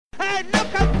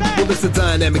Well, it's a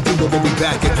dynamic duo when we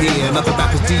back again. Nothing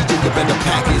back with DJ, you better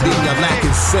pack it in. You're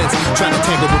lacking sense. Trying to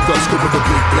tangle with us, scooping the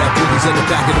big black bullies in the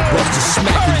back of the bus, just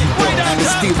smacking you up and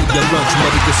stealing your lunch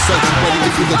money. Your search, you ready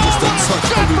to feel it just a touch.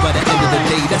 Only by the end of the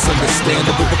day, that's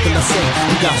understandable. What can I say?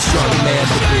 You got a strong man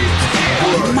to be.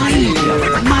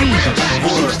 Amazing. That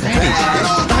is the state of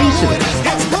it.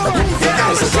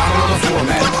 It's a dollar on the floor,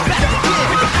 man.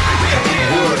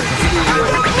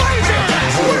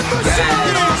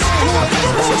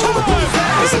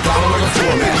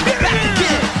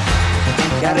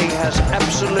 Gary has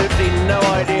absolutely no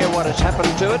idea what has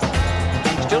happened to it.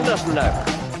 Still doesn't know.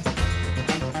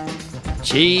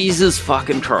 Jesus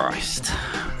fucking Christ.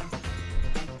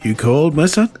 You called, my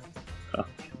son?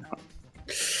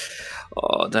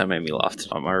 Oh, don't make me laugh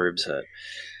tonight. My ribs hurt.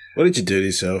 What did you do to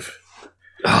yourself?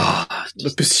 Oh,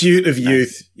 The pursuit of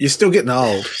youth. You're still getting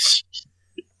old.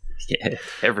 yeah,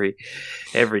 every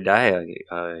day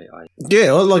I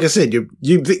Yeah, well, like I said, you're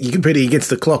competing against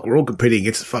the clock. We're all competing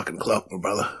against the fucking clock, my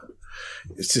brother.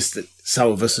 It's just that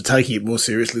some of us are taking it more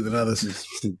seriously than others.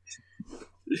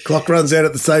 Clock runs out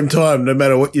at the same time, no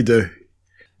matter what you do.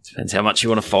 depends how much you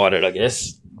want to fight it, I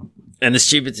guess. And the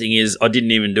stupid thing is, I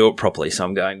didn't even do it properly, so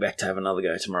I'm going back to have another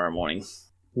go tomorrow morning.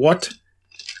 What?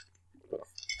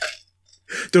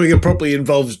 Doing it properly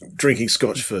involves drinking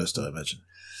scotch first, I imagine.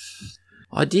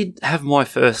 I did have my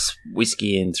first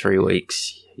whiskey in 3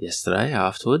 weeks yesterday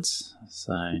afterwards,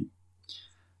 so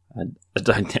I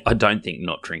don't think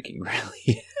not drinking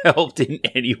really helped in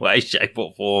any way, shape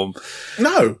or form.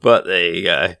 No. But there you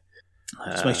go.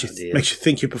 It makes you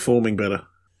think you're performing better.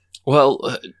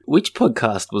 Well, which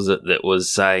podcast was it that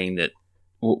was saying that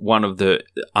one of the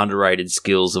underrated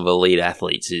skills of elite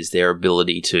athletes is their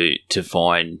ability to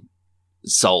find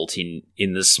salt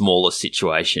in the smallest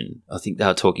situation? I think they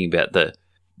were talking about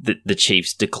the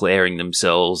Chiefs declaring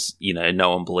themselves, no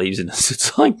one believes in us.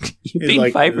 It's like you've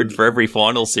been favourite for every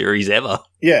final series ever.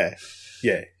 Yeah.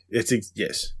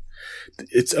 Yes.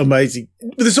 It's amazing.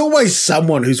 But there's always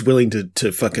someone who's willing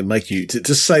to fucking make you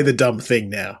to say the dumb thing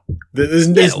now.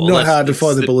 It's not hard to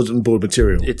find the bulletin board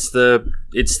material. It's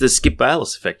the Skip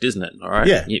Bayless effect, isn't it? All right.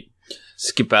 Yeah.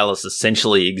 Skip Bayless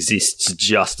essentially exists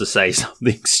just to say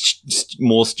something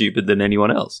more stupid than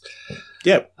anyone else.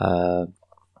 Yep.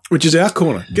 Which is our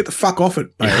corner. Get the fuck off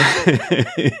it, Bayless.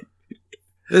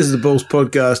 This is the Balls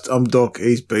Podcast. I'm Doc.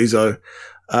 He's Bezo.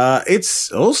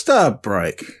 It's All-Star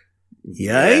break.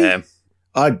 Yay? Yeah.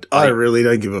 I really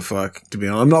don't give a fuck, to be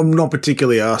honest. I'm not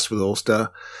particularly arsed with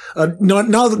All-Star.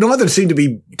 Neither seem to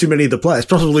be too many of the players,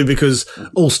 possibly because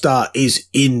All-Star is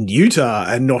in Utah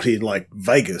and not in,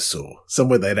 Vegas or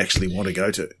somewhere they'd actually want to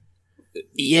go to.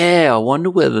 Yeah, I wonder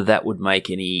whether that would make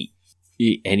any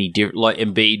different. Like,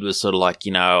 Embiid was sort of like,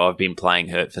 I've been playing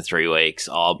hurt for 3 weeks.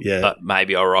 But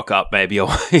maybe I'll rock up. Maybe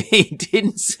I'll. He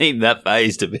didn't seem that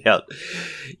phased about,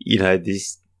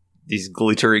 this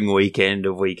glittering weekend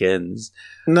of weekends.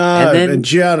 No, and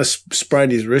Giannis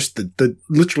sprained his wrist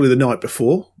literally the night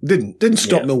before. Didn't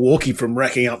stop Milwaukee from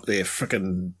racking up their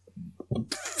frickin'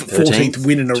 14th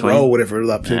win in a row, whatever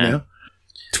it's up to now.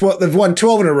 They've won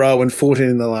 12 in a row and 14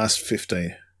 in the last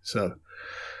 15. So,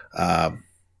 and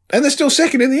they're still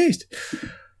second in the East.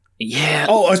 Yeah.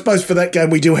 Oh, I suppose for that game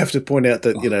we do have to point out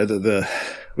that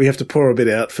we have to pour a bit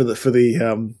out for the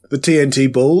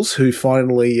TNT Bulls, who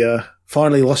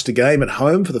finally lost a game at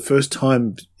home for the first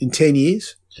time in 10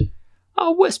 years.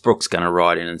 Oh, Westbrook's going to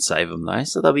ride in and save them, though,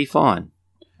 so they'll be fine.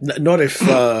 Not if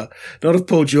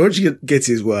Paul George gets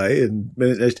his way. And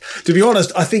to be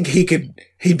honest, I think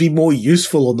he'd be more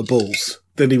useful on the Bulls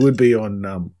than he would be on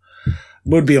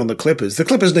the Clippers. The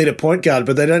Clippers need a point guard,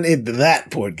 but they don't need that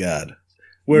point guard.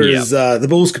 Whereas the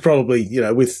Bulls could probably,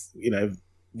 with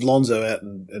Lonzo out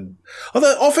and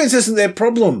although offense isn't their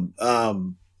problem.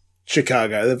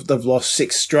 Chicago, they've lost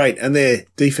 6 straight, and their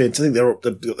defense, I think they've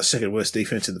got the second worst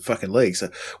defense in the fucking league. So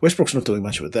Westbrook's not doing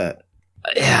much with that.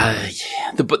 Yeah,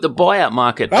 the buyout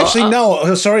market. Actually,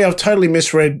 no, sorry, I've totally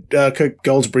misread Kirk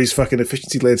Goldsberry's fucking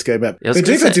efficiency landscape map. Their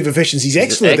defensive efficiency is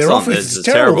excellent. Their offense is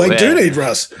terrible. They do need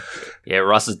Russ. Yeah,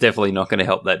 Russ is definitely not going to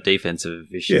help that defensive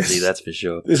efficiency. Yes. That's for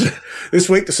sure. This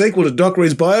week, the sequel to Doc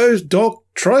Reed's bios, Doc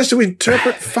tries to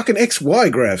interpret fucking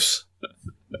XY graphs.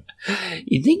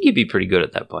 You'd think you'd be pretty good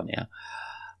at that by now.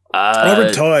 I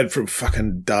retired from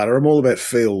fucking data. I'm all about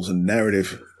feels and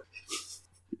narrative.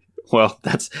 Well,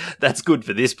 that's good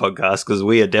for this podcast because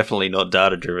we are definitely not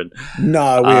data driven.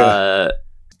 No, we are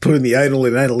putting the anal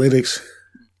in analytics.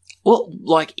 Well,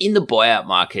 like in the buyout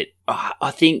market,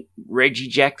 I think Reggie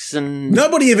Jackson.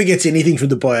 Nobody ever gets anything from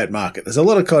the buyout market. There's a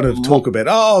lot of kind of talk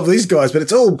about, these guys, but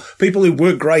it's all people who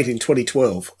weren't great in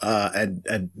 2012.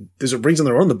 And there's a reason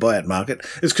they're on the buyout market.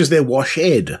 It's because they're washed.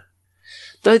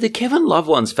 Though the Kevin Love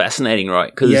one's fascinating,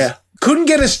 right? Yeah. Couldn't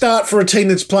get a start for a team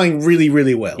that's playing really,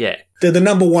 really well. Yeah. They're the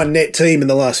number one net team in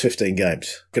the last 15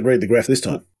 games. Can read the graph this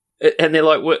time. And they're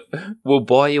like, we'll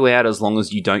buy you out as long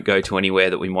as you don't go to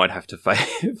anywhere that we might have to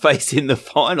face in the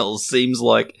finals. Seems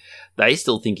like they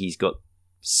still think he's got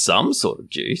some sort of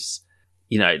juice.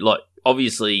 You know, like,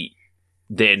 obviously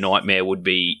their nightmare would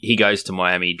be he goes to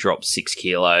Miami, drops 6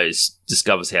 kilos,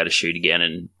 discovers how to shoot again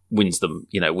and wins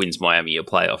Miami a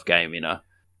playoff game in a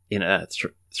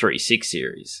 3-6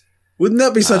 series. Wouldn't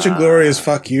that be such a glorious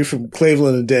fuck you from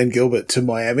Cleveland and Dan Gilbert to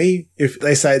Miami? If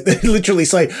they literally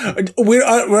say,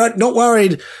 we're not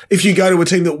worried if you go to a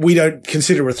team that we don't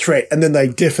consider a threat, and then they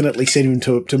definitely send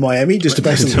him to Miami just to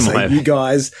basically say, you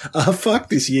guys are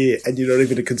fucked this year and you're not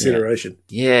even a consideration.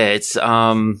 Yeah, it's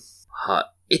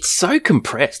so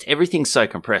compressed. Everything's so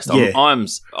compressed. I'm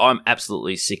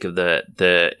absolutely sick of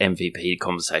the MVP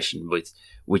conversation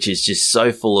which is just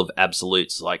so full of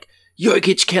absolutes like,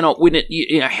 Jokic cannot win it.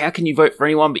 You know, how can you vote for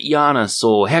anyone but Giannis?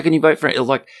 Or how can you vote for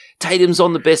like Tatum's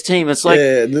on the best team? It's like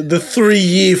the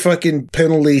 3-year fucking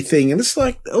penalty thing, and it's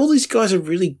like all these guys are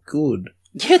really good.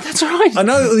 Yeah, that's right. I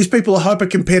know these people are hyper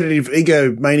competitive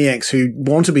egomaniacs who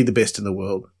want to be the best in the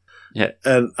world. Yeah,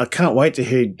 and I can't wait to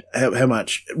hear how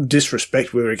much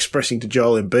disrespect we're expressing to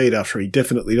Joel Embiid after he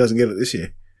definitely doesn't get it this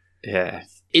year. Yeah,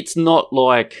 it's not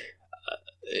like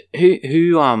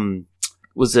who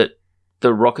was it?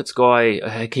 The Rockets guy,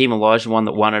 Hakeem Olajuwon,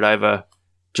 that won it over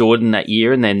Jordan that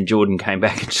year, and then Jordan came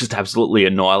back and just absolutely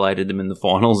annihilated them in the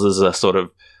finals as a sort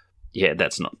of,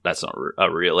 that's not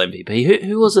a real MVP.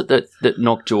 Who was it that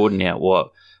knocked Jordan out?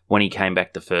 When he came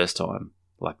back the first time?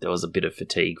 Like there was a bit of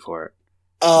fatigue for it.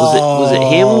 Was it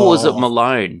him or was it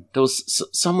Malone? There was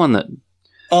someone that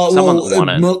won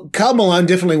it. Karl Malone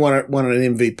definitely won an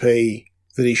MVP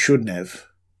that he shouldn't have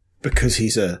because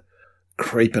he's a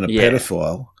creep and a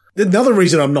pedophile. Another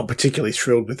reason I'm not particularly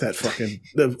thrilled with that fucking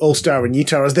All-Star in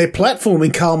Utah is they're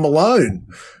platforming Karl Malone.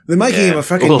 They're making him a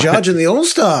fucking judge in the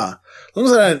All-Star. As long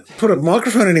as they don't put a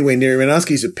microphone anywhere near him and ask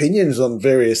his opinions on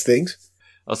various things.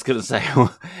 I was going to say,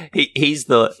 he's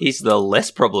the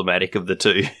less problematic of the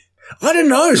two. I don't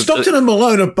know. Stockton and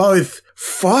Malone are both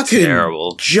fucking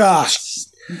terrible.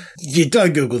 You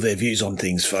don't Google their views on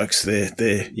things, folks. I'd say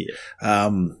they're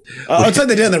down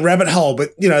the rabbit hole,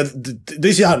 but you know,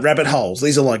 these aren't rabbit holes.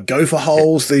 These are like gopher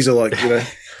holes. These are like, you know,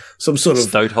 some sort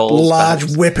of large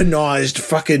weaponized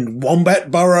fucking wombat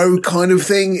burrow kind of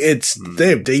thing.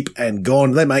 They're deep and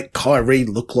gone. They make Kyrie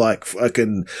look like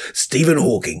fucking Stephen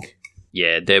Hawking.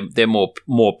 Yeah, they're more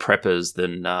preppers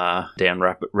than down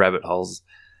rabbit holes.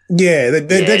 Yeah,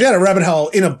 they're down a rabbit hole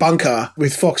in a bunker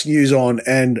with Fox News on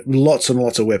and lots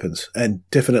of weapons and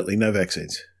definitely no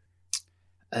vaccines.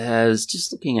 I was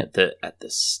just looking at the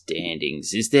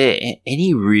standings. Is there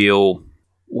any real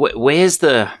where's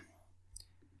the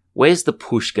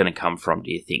push going to come from,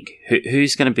 do you think?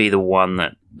 Who's going to be the one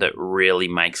that really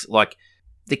makes, like,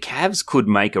 the Cavs could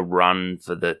make a run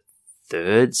for the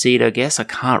 3rd seed, I guess. I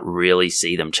can't really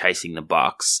see them chasing the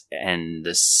Bucks, and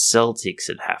the Celtics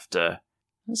would have to,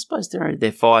 I suppose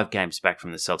they're 5 games back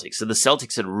from the Celtics. So the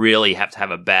Celtics would really have to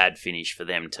have a bad finish for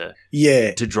them to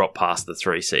drop past the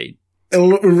 3 seed.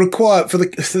 It'll require,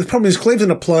 the problem is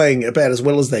Cleveland are playing about as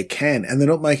well as they can, and they're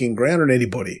not making ground on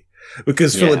anybody.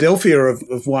 Because Philadelphia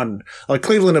have won, like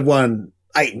Cleveland have won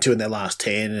 8-2 in their last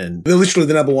 10, and they're literally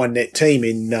the number 1 net team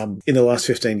in the last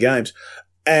 15 games.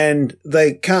 And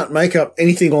they can't make up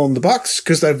anything on the Bucks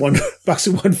because Bucks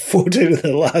have won 14 of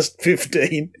their last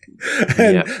 15.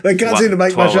 And they can't seem to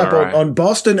make much up on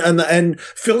Boston, and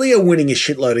Philly are winning a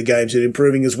shitload of games and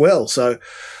improving as well. So,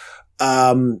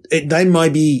 they may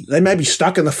be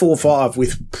stuck in the 4-5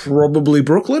 with probably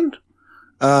Brooklyn.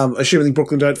 Assuming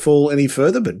Brooklyn don't fall any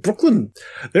further, but Brooklyn,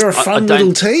 they're a fun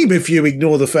little team if you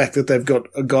ignore the fact that they've got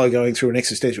a guy going through an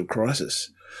existential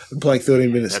crisis and playing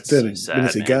 13 minutes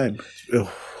a game.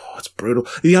 Oh, it's brutal.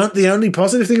 The only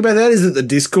positive thing about that is that the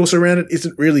discourse around it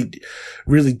isn't really,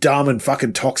 really dumb and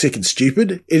fucking toxic and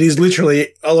stupid. It is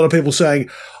literally a lot of people saying,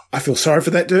 I feel sorry for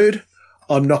that dude.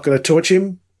 I'm not going to torch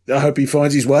him. I hope he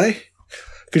finds his way.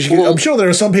 Because I'm sure there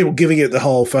are some people giving it the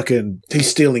whole fucking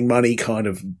he's stealing money kind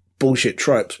of bullshit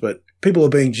tropes, but people are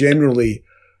being generally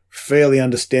fairly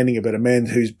understanding about a man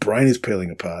whose brain is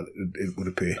peeling apart, it would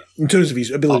appear, in terms of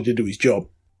his ability to do his job.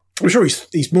 I'm sure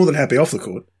he's more than happy off the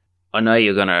court. I know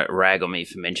you're going to rag on me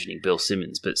for mentioning Bill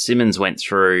Simmons, but Simmons went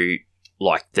through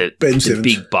like the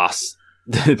big bust.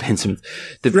 Ben Simmons,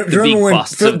 the Do you big remember when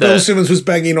busts of Bill the. Simmons was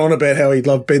banging on about how he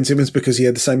loved Ben Simmons because he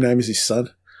had the same name as his son?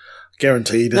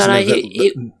 Guarantee he doesn't have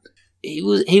that.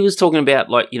 He was talking about,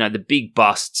 like, you know, the big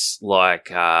busts like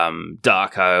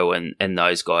Darko and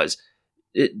those guys.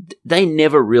 They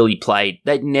never really played.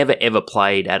 They'd never ever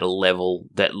played at a level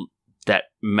that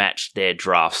matched their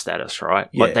draft status, right?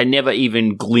 Yeah. Like, they never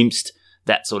even glimpsed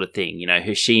that sort of thing. You know,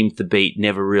 Hasheem Thabit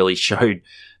never really showed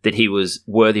that he was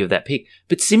worthy of that pick,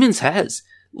 but Simmons has.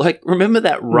 Like, remember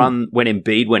that run when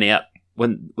Embiid went out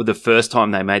when the first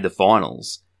time they made the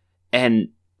finals, and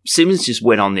Simmons just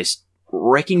went on this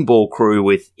wrecking ball crew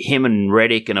with him and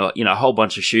Redick and a whole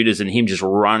bunch of shooters, and him just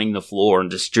running the floor and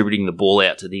distributing the ball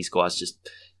out to these guys, just,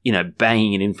 you know,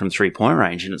 banging it in from 3-point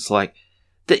range. And it's like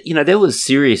that, you know, there was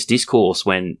serious discourse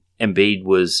when Embiid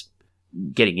was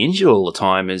getting injured all the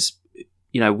time as,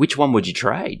 you know, which one would you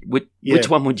trade? Which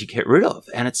one would you get rid of?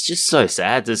 And it's just so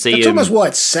sad to see That's him. almost why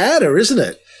it's sadder, isn't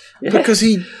it? Yeah. Because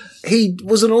he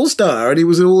was an all-star and he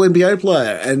was an all-NBA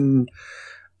player and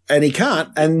he can't.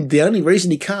 And the only reason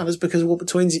he can't is because of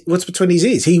what's between his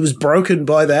ears. He was broken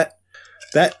by that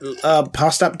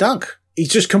passed-up dunk. He's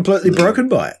just completely broken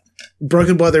by it.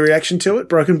 Broken by the reaction to it.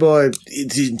 Broken by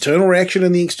the internal reaction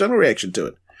and the external reaction to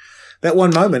it. That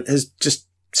one moment has just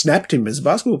snapped him as a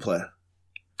basketball player.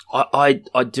 I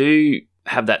do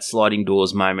have that sliding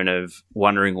doors moment of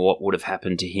wondering what would have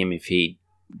happened to him if he'd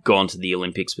gone to the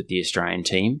Olympics with the Australian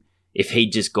team. If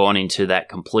he'd just gone into that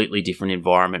completely different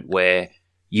environment where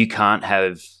you can't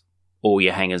have all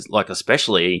your hangers, like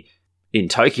especially in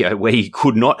Tokyo, where you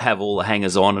could not have all the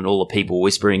hangers on and all the people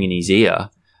whispering in his ear,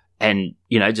 and,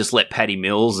 you know, just let Patty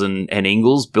Mills and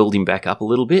Ingles build him back up a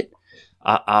little bit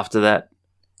after that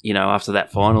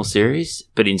final series.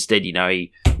 But instead, you know,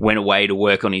 he went away to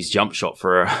work on his jump shot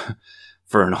for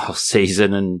an off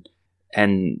season,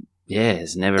 and yeah,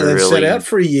 it's never and then really set out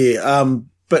for a year.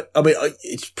 But I mean,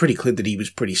 it's pretty clear that he was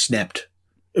pretty snapped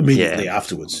immediately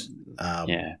afterwards.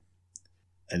 And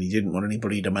he didn't want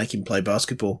anybody to make him play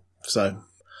basketball. So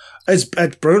it's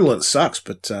brutal and it sucks.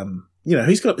 But you know,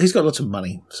 he's got lots of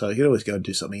money, so he can always go and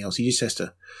do something else. He just has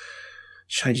to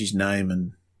change his name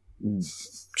and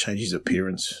change his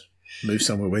appearance, move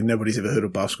somewhere where nobody's ever heard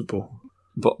of basketball.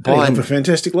 But have a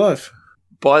fantastic life.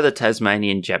 Buy the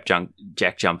Tasmanian Jack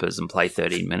Jumpers and play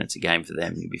 13 minutes a game for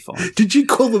them. You'll be fine. Did you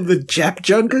call them the Jap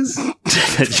Junkers?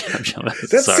 Jap Jumpers.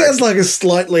 That sounds like a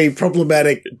slightly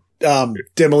problematic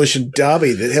demolition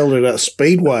derby that held at a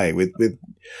speedway with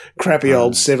crappy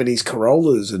old 70s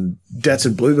Corollas and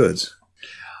Datsun Bluebirds.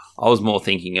 I was more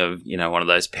thinking of, you know, one of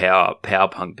those power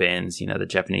punk bands, you know, the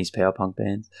Japanese power punk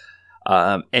bands.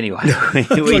 Anyway,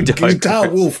 we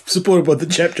Guitar Wolf, supported by the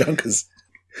Jap Junkers.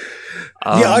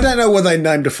 Yeah, I don't know why they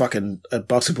named a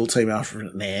basketball team after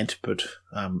an ant, but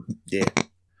yeah,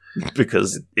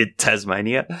 because it's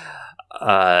Tasmania.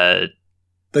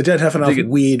 They don't have enough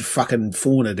weird fucking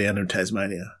fauna down in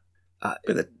Tasmania.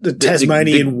 The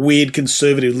Tasmanian weird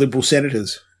conservative liberal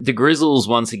senators. The Grizzlies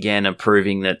once again are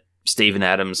proving that Steven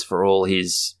Adams, for all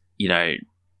his, you know,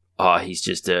 he's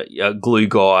just a glue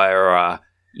guy or a,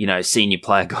 you know, senior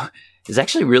player guy, is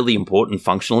actually really important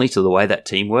functionally to the way that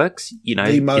team works. You know,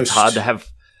 it's hard to have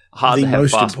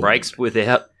fast breaks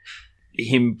without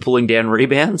him pulling down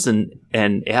rebounds and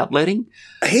outletting.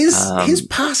 His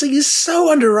passing is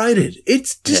so underrated.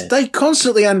 It's just they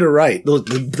constantly underrate.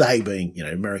 They being, you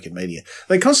know, American media,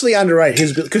 they constantly underrate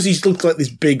his because he looks like this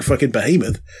big fucking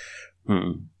behemoth.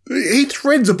 He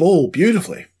threads a ball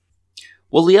beautifully.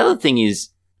 Well, the other thing is,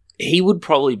 he would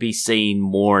probably be seen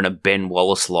more in a Ben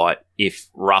Wallace light if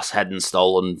Russ hadn't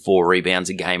stolen 4 rebounds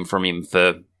a game from him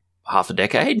for half a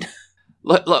decade.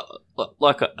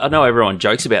 Like I know everyone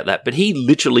jokes about that, but he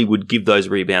literally would give those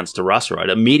rebounds to Russ, right?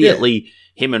 Immediately,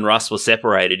 him and Russ were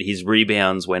separated. His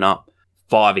rebounds went up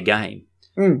 5 a game.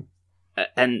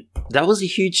 And that was a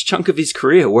huge chunk of his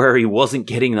career where he wasn't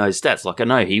getting those stats. Like, I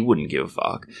know he wouldn't give a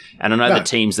fuck. And I know the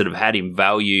teams that have had him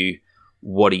value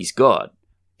what he's got.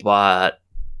 But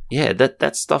yeah,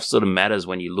 that stuff sort of matters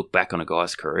when you look back on a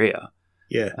guy's career.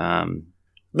 Yeah.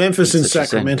 Memphis and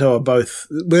Sacramento are both.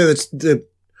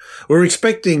 We're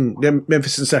expecting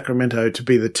Memphis and Sacramento to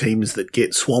be the teams that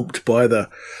get swamped by the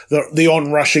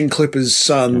on-rushing Clippers,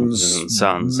 Suns,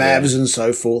 Mavs, and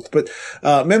so forth. But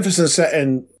Memphis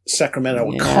and Sacramento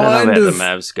are kind of the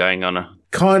Mavs going on a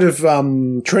kind of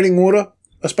treading water.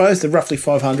 I suppose they're roughly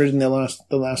 500 in the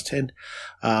last 10.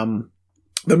 The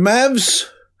Mavs.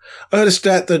 I heard a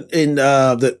stat that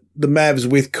that the Mavs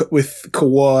with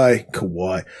Kawhi.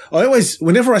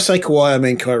 Whenever I say Kawhi, I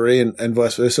mean Kyrie and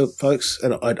vice versa, folks.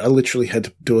 And I literally had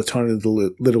to do a tiny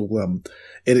little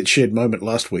in its shared moment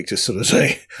last week to sort of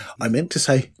say, I meant to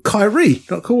say Kyrie,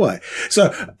 not Kawhi.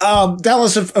 So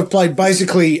Dallas have played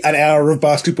basically an hour of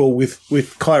basketball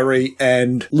with Kyrie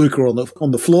and Luka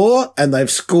on the floor, and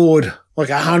they've scored like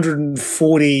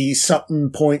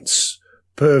 140-something points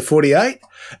per 48.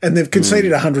 And they've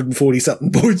conceded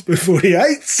 140-something points per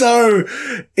 48. So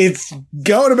it's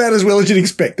going about as well as you'd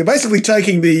expect. They're basically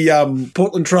taking the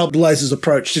Portland Trail Blazers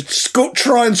approach. Just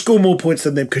try and score more points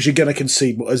than them because you're going to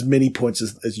concede as many points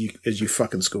as you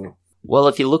fucking score. Well,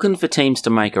 if you're looking for teams to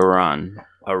make a run,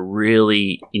 a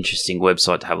really interesting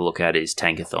website to have a look at is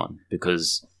Tankathon,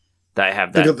 because they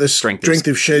have that They've got the strength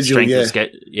of schedule,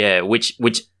 which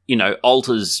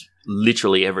alters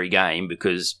literally every game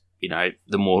because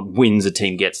the more wins a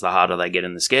team gets, the harder they get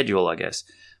in the schedule, I guess.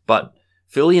 But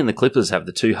Philly and the Clippers have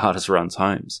the two hardest runs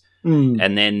homes.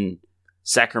 And then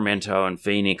Sacramento and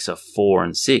Phoenix are 4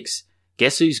 and 6.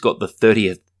 Guess who's got the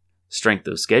 30th strength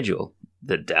of schedule?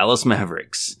 The Dallas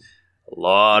Mavericks. A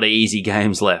lot of easy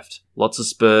games left. Lots of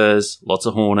Spurs, lots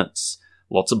of Hornets,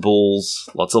 lots of Bulls,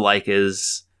 lots of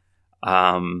Lakers.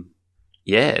 That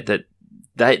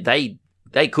they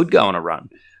could go on a run.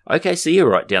 OKC are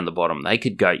right down the bottom. They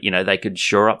could go, they could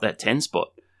shore up that 10 spot.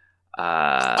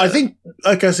 I think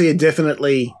OKC are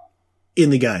definitely in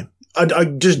the game. I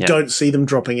just don't see them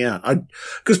dropping out.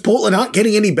 Because Portland aren't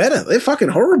getting any better. They're fucking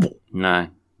horrible. No.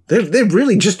 They're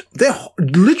really they're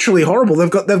literally horrible. They've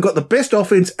got the best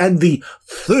offense and the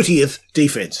 30th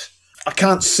defense. I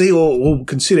can't see or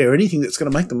consider anything that's going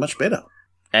to make them much better.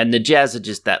 And the Jazz are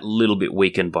just that little bit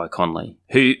weakened by Conley,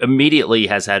 who immediately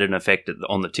has had an effect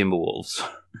on the Timberwolves.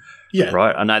 Yeah.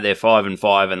 Right? I know they're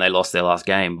 5-5 and they lost their last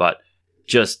game, but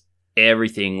just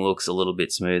everything looks a little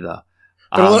bit smoother.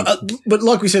 But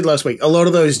like we said last week, a lot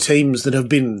of those teams that have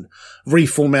been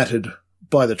reformatted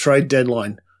by the trade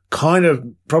deadline kind of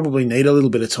probably need a little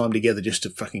bit of time together just to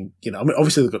fucking,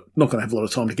 obviously they're not going to have a lot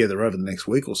of time together over the next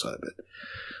week or so, but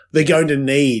they're going to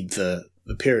need the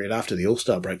period after the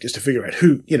All-Star break just to figure out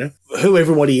who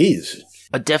everybody is.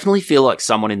 I definitely feel like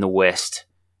someone in the West,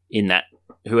 in that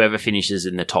whoever finishes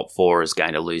in the top 4 is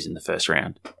going to lose in the first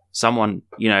round. Someone,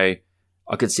 I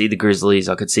could see the Grizzlies,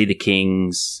 I could see the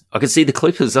Kings, I could see the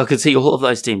Clippers, I could see all of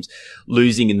those teams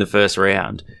losing in the first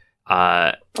round.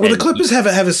 The Clippers have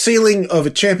a ceiling of a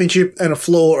championship and a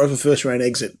floor of a first-round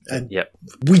exit. And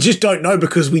we just don't know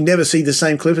because we never see the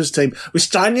same Clippers team. We're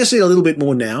starting to see a little bit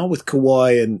more now with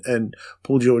Kawhi and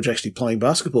Paul George actually playing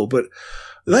basketball, but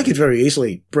they could very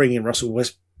easily bring in Russell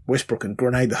Westbrook and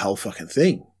grenade the whole fucking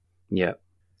thing. Yeah.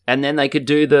 And then they could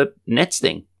do the Nets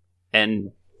thing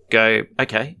and go,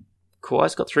 okay,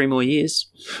 Kawhi's got 3 more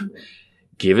years.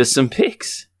 Give us some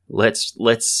picks. Let's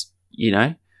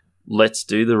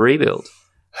do the rebuild.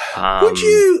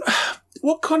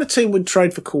 What kind of team would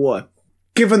trade for Kawhi?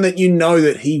 Given that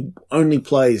that he only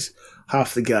plays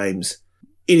half the games,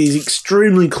 it is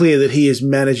extremely clear that he is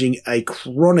managing a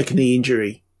chronic knee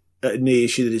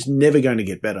issue that is never going to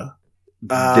get better.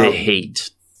 The Heat,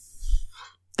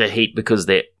 because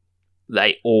they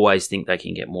always think they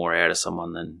can get more out of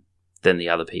someone than the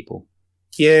other people.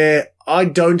 Yeah, I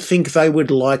don't think they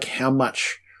would like how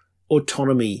much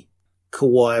autonomy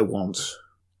Kawhi wants.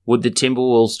 Would the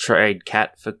Timberwolves trade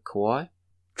Cat for Kawhi?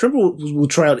 Timberwolves will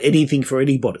trade anything for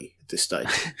anybody at this stage.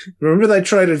 Remember they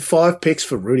traded 5 picks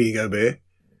for Rudy Gobert?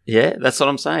 Yeah, that's what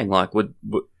I'm saying. Like, would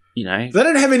They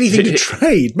don't have anything to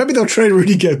trade. Maybe they'll trade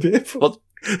Rudy Gobert for... Well,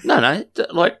 no.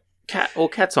 Like,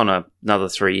 Cat's on another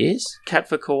 3 years. Cat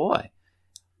for Kawhi.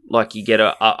 Like, you get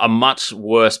a much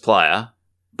worse player,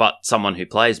 but someone who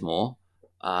plays more.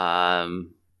 I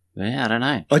don't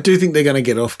know. I do think they're going to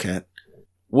get off Cat.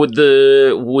 Would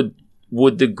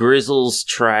the Grizzlies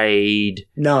trade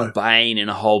Bane and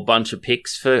a whole bunch of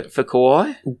picks for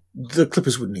Kawhi? The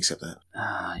Clippers wouldn't accept that.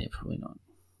 Yeah, probably not.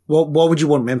 Well, why would you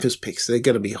want Memphis picks? They're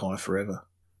going to be high forever.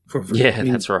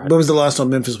 That's right. When was the last time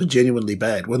Memphis were genuinely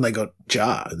bad? When they got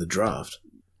Ja in the draft.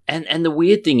 And the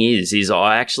weird thing is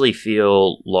I actually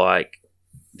feel like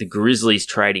the Grizzlies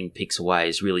trading picks away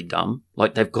is really dumb.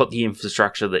 Like, they've got the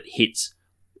infrastructure that hits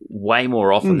way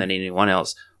more often than anyone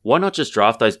else. Why not just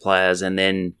draft those players and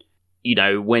then,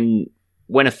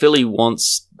 when a Philly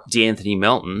wants DeAnthony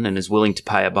Melton and is willing to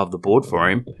pay above the board for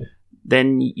him,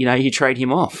 then, you trade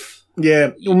him off.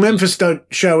 Yeah. Well, Memphis don't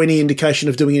show any indication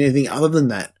of doing anything other than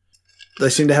that. They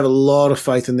seem to have a lot of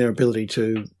faith in their ability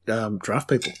to draft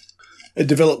people and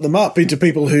develop them up into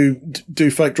people who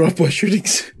do fake drive-by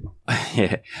shootings.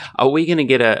 Yeah. Are we going to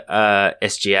get a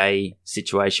SGA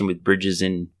situation with Bridges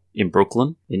in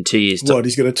Brooklyn in 2 years' time? What,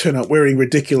 he's going to turn up wearing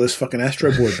ridiculous fucking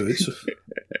Astro Boy boots?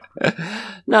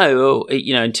 No, well,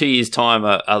 in 2 years' time,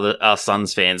 our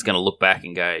Suns fans going to look back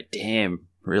and go, damn,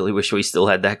 Really wish we still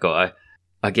had that guy.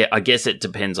 I guess it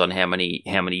depends on how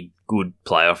many good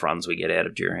playoff runs we get out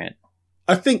of Durant.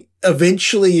 I think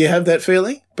eventually you have that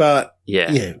feeling, but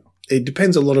yeah, it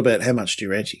depends a lot about how much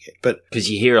Durant you get. But because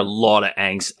you hear a lot of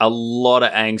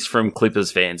angst from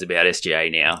Clippers fans about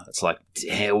SGA now. It's like,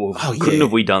 couldn't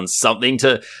have we done something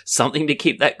to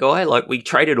keep that guy? Like, we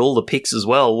traded all the picks as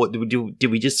well. What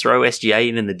did we just throw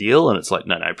SGA in the deal? And it's like,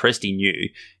 no, Presti knew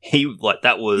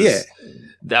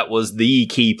that was the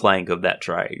key plank of that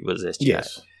trade was SGA.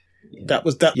 Yes. That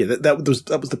was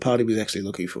the part he was actually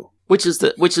looking for. Which is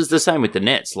the same with the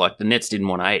Nets. Like, the Nets didn't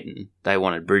want Ayton; they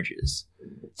wanted Bridges.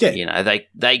 Yeah,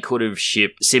 they could have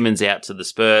shipped Simmons out to the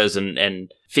Spurs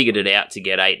and figured it out to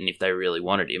get Ayton if they really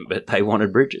wanted him, but they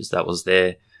wanted Bridges. That was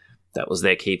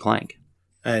their key plank,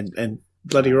 and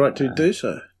bloody right to do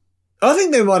so. I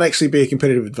think there might actually be a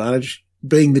competitive advantage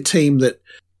being the team that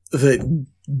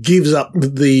gives up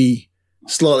the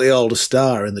slightly older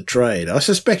star in the trade. I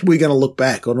suspect we're going to look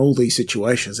back on all these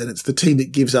situations, and it's the team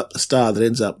that gives up the star that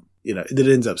ends up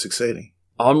succeeding.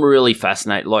 I'm really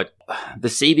fascinated. Like, the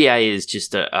CBA is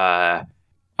just a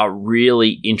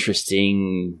really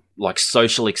interesting, like,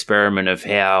 social experiment of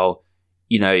how,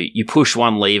 you push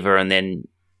one lever and then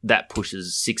that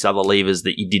pushes 6 other levers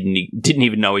that you didn't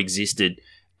even know existed.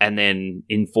 And then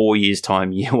in 4 years'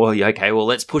 time,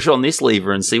 let's push on this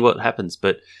lever and see what happens.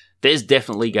 But there's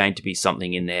definitely going to be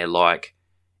something in there, like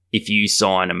if you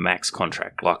sign a max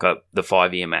contract, like the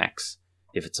 5-year max,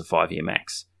 if it's a 5-year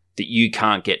max, that you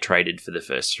can't get traded for the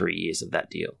first 3 years of that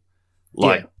deal.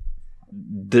 Like,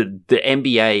 the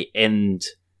NBA and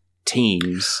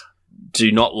teams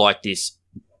do not like this.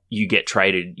 You get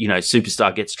traded,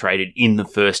 superstar gets traded in the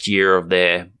first year of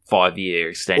their 5-year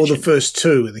extension. Or the first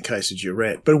 2 in the case of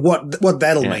Durant. But what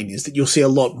that'll mean is that you'll see a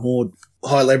lot more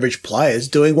high leverage players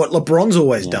doing what LeBron's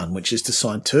always done, which is to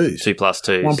sign 2s.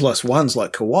 2+2s. 1+1s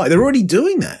like Kawhi. They're already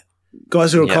doing that.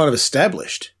 Guys who are kind of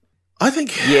established. I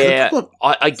think. Yeah,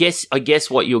 I guess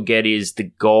what you'll get is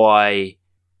the guy,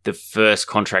 the first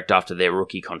contract after their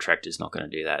rookie contract is not going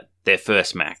to do that. Their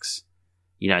first max.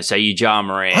 So your Ja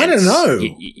Morant. I don't know.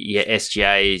 Your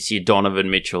SJs, your Donovan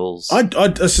Mitchells.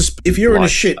 If you're in a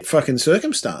shit fucking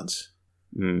circumstance,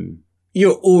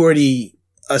 you're already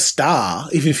a star,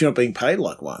 even if you're not being paid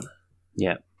like one.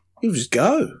 Yeah. You just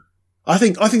go. I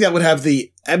think that would have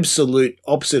the absolute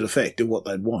opposite effect of what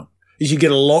they'd want. Is you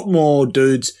get a lot more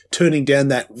dudes turning down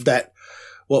that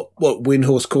what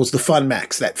Windhorst calls the fun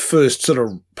max, that first sort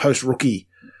of post-rookie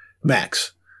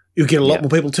max. You'll get a lot more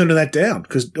people turning that down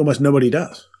because almost nobody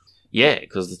does. Yeah,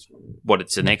 because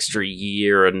it's an extra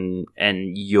year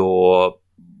and your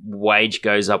wage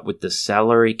goes up with the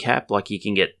salary cap. Like, you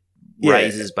can get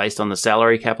raises based on the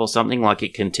salary cap or something. Like,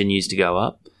 it continues to go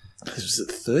up. Is it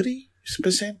 30%?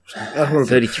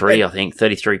 33, I think.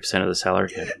 33% of the salary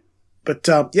cap. But,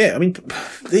 I mean,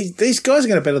 these guys are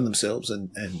going to bet on themselves and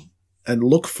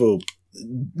look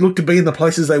to be in the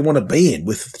places they want to be in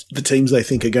with the teams they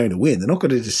think are going to win. They're not going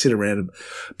to just sit around and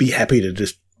be happy to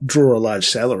just draw a large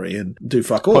salary and do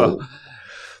fuck all,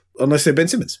 unless they're Ben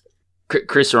Simmons.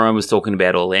 Chris Ryan was talking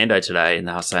about Orlando today, and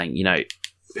they were saying,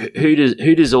 who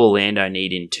does Orlando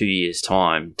need in 2 years'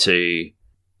 time to,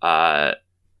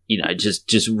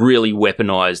 just really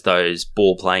weaponize those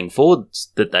ball-playing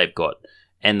forwards that they've got,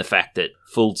 and the fact that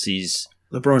Fultz is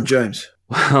LeBron James.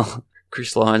 Well,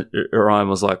 Chris Ryan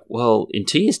was like, well, in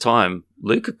 2 years' time,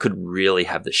 Luka could really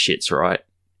have the shits, right?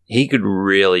 He could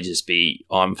really just be,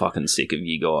 I'm fucking sick of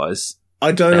you guys.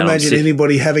 I don't imagine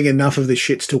anybody having enough of the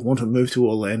shits to want to move to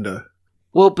Orlando.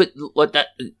 Well, but like that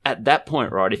at that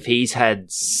point, right, if he's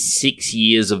had 6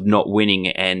 years of not winning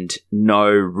and no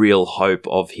real hope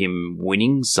of him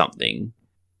winning something,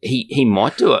 he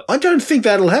might do it. I don't think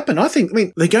that'll happen. I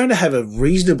mean, they're going to have a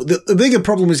reasonable... The bigger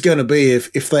problem is going to be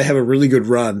if they have a really good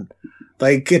run,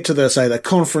 they get to the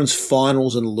conference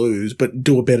finals and lose, but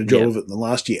do a better job of it than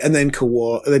last year, and then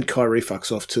Kyrie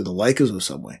fucks off to the Lakers or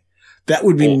somewhere. That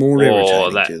would be more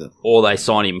irritating to them. Or they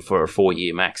sign him for a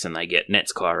 4-year max and they get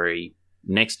Nets Kyrie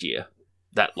next year.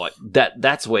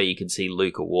 That's where you can see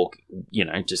Luka walk,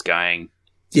 just going...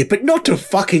 Yeah, but not to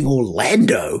fucking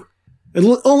Orlando.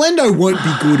 Orlando won't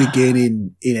be good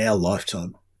again in our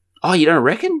lifetime. Oh, you don't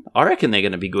reckon? I reckon they're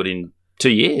going to be good in 2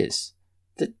 years.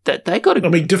 They got to... I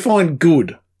mean, define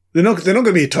good. They're not going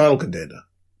to be a title contender.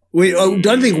 I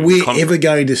don't think we're ever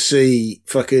going to see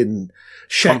fucking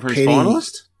Shaq Conference Penny.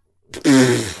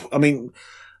 finalist? I mean,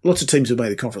 lots of teams have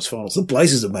made the conference finals. The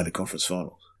Blazers have made the conference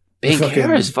finals. Ben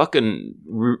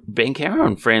Caro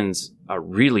and friends are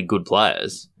really good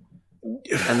players.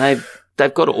 And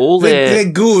they've got all They're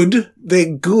good.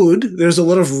 They're good. There's a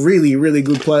lot of really, really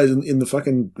good players in the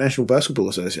fucking National Basketball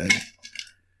Association.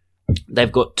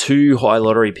 they've got 2 high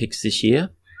lottery picks this year.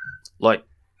 Like,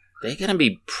 they're going to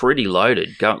be pretty loaded.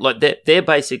 They're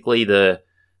basically the...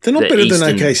 They're not better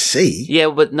Eastern, than OKC. Yeah,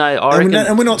 but no, I reckon...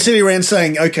 And we're not sitting around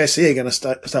saying OKC are going to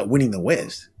start winning the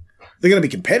West. They're going to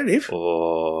be competitive.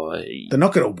 They're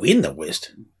not going to win the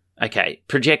West. Okay,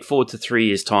 project forward to 3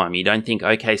 years' time. You don't think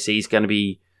OKC is going to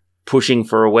be pushing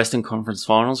for a Western Conference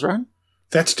Finals run?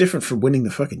 That's different from winning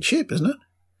the fucking chip, isn't it?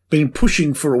 Being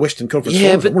pushing for a Western Conference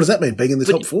Finals run. What does that mean? Being in the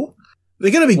top 4?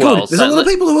 They're going to be good. There's a lot of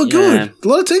people who are good. A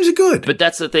lot of teams are good. But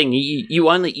that's the thing. You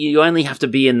only have to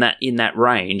be in that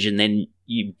range, and then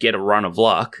you get a run of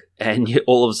luck, and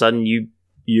all of a sudden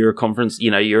you're a conference.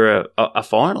 You're a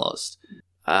finalist.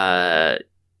 I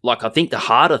think the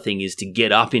harder thing is to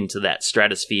get up into that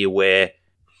stratosphere where,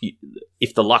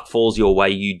 if the luck falls your way,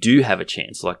 you do have a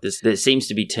chance. Like there seems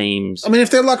to be teams. I mean,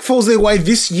 if their luck falls their way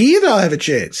this year, they'll have a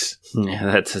chance.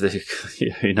 Yeah,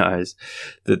 who knows?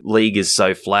 The league is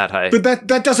so flat, hey. But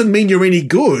that doesn't mean you're any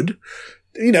good.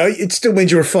 It still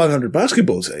means you're a 500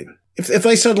 basketball team. If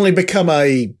they suddenly become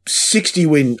a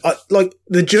 60-win, like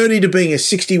the journey to being a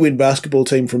 60-win basketball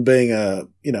team from being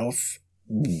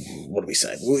what do we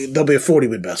say? They'll be a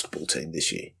 40-win basketball team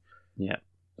this year. Yeah.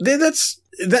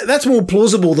 That's more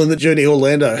plausible than the journey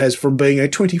Orlando has from being a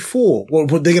 24. Well,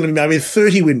 they're going to be maybe a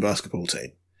 30-win basketball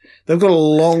team. They've got a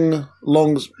long,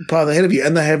 long path ahead of you,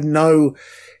 and they have no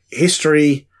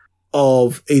history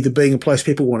of either being a place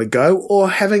people want to go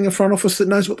or having a front office that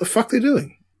knows what the fuck they're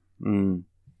doing. Mm.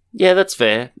 Yeah, that's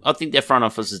fair. I think their front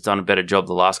office has done a better job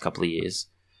the last couple of years.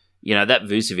 That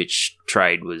Vucevic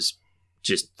trade was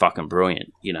just fucking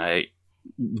brilliant.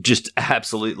 Just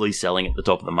absolutely selling at the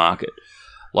top of the market.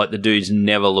 Like, the dude's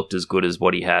never looked as good as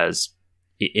what he has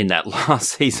in that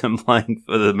last season playing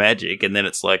for the Magic, and then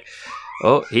it's like,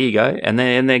 oh, here you go, and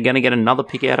then they're going to get another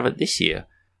pick out of it this year.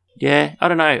 Yeah, I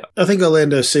don't know. I think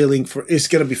Orlando's ceiling is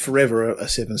going to be forever a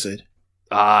 7 seed.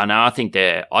 No, I think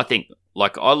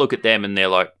I look at them and they're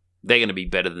going to be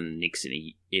better than the Knicks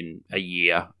in a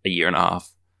year and a half.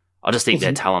 I just think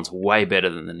their talent's way better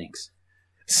than the Knicks.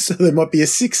 So there might be a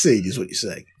 6 seed, is what you're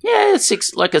saying? Yeah, a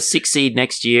 6 seed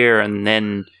next year, and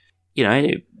then,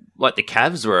 like the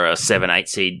Cavs were a 7-8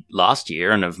 seed last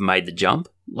year and have made the jump.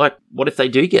 Like, what if they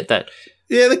do get that?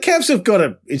 Yeah, the Cavs have got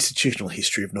an institutional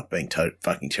history of not being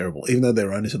fucking terrible, even though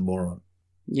their owner's a moron.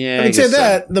 Yeah, having said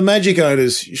that, the Magic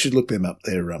owners, you should look them up.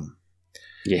 They're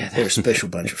they're a special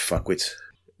bunch of fuckwits.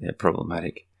 They're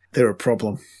problematic. They're a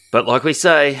problem. But like we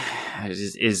say,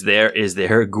 is there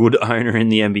a good owner in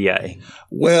the NBA?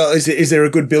 Well, is there a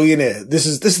good billionaire? This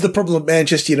is the problem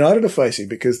Manchester United are facing,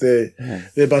 because they're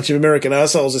a bunch of American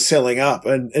assholes are selling up,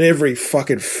 and every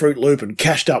fucking Fruit Loop and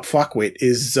cashed up fuckwit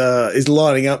is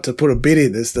lining up to put a bid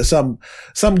in. There's some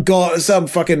guy, some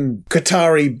fucking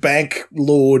Qatari bank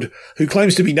lord who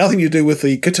claims to be nothing to do with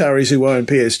the Qataris who own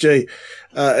PSG.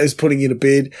 Is putting in a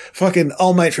bid. Fucking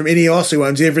old mate from Ineos who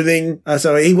owns everything.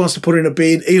 So he wants to put in a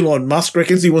bid. Elon Musk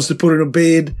reckons he wants to put in a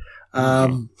bid.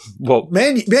 Well,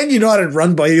 Man United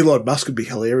run by Elon Musk would be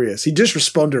hilarious. He'd just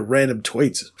respond to random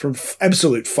tweets from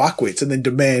absolute fuckwits and then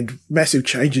demand massive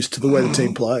changes to the way the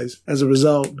team plays as a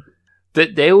result.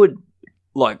 That there would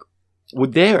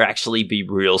there actually be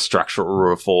real structural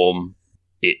reform?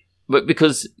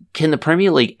 Because can the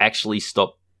Premier League actually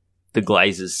stop the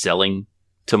Glazers selling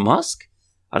to Musk?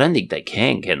 I don't think they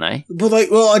can they?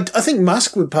 Well, I think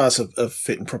Musk would pass a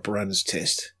fit and proper owners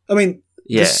test. I mean,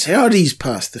 the Saudis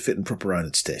passed the fit and proper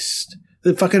owners test.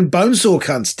 The fucking bonesaw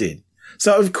cunts did.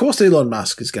 So, of course, Elon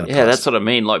Musk is going to pass. Yeah, that's what I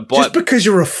mean. Just because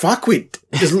you're a fuckwit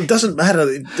doesn't matter.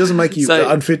 It doesn't make you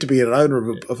unfit to be an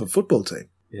owner of a football team.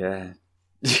 Yeah.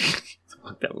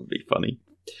 That would be funny.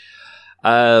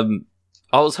 I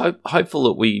was hopeful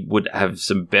that we would have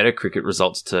some better cricket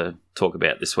results to talk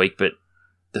about this week, but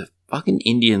the fucking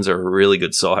Indians are a really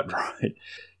good side, right?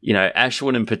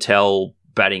 Ashwin and Patel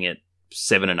batting at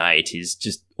 7 and 8 is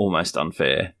just almost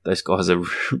unfair. Those guys are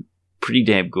pretty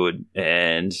damn good,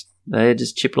 and they're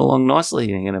just chipping along nicely.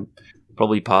 They're going to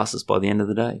probably pass us by the end of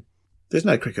the day. There's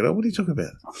no cricket on. What are you talking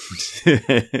about?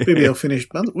 BBL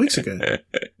finished weeks ago.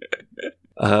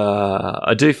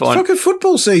 I do find... It's fucking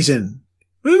football season.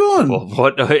 Move on.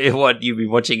 What you've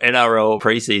been watching NRL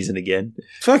preseason again?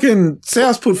 Fucking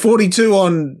South put 42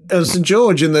 on St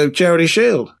George in the Charity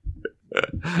Shield.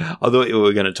 I thought you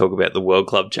were going to talk about the World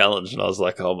Club Challenge, and I was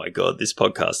like, oh my God, this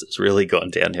podcast has really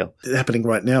gone downhill. It's happening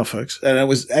right now, folks. And it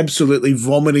was absolutely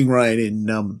vomiting rain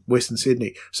in Western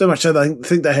Sydney. So much so they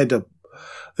think they had to...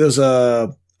 There was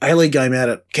a A-League game out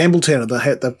at Campbelltown,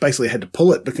 and they basically had to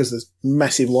pull it because there's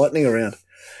massive lightning around.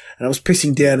 And I was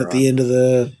pissing down at the end of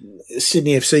the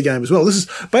Sydney FC game as well. This is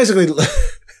basically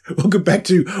Welcome back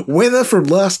to weather from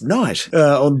last night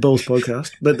on Bell's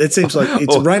podcast. But it seems like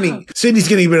it's raining. Sydney's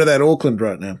getting a bit of that Auckland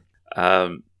right now.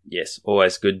 Yes,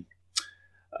 always good.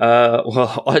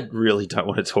 Well, I really don't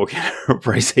want to talk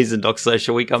pre-season docs, so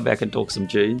shall we come back and talk some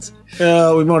tunes?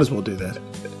 We might as well do that.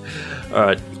 All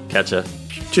right, catch ya.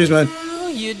 Cheers, man.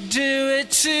 You do it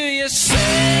to yourself,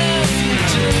 you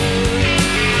do.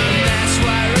 And that's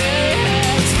why it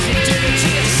hurts. You do it to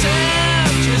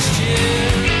yourself, just you.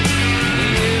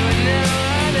 You and no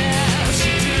one else.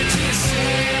 You do it to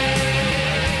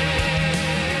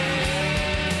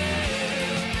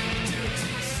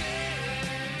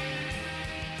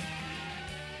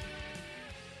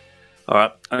All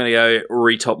right, I'm going to go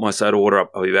retop my soda water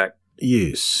up. I'll be back.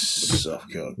 Yes. Oh,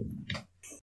 God.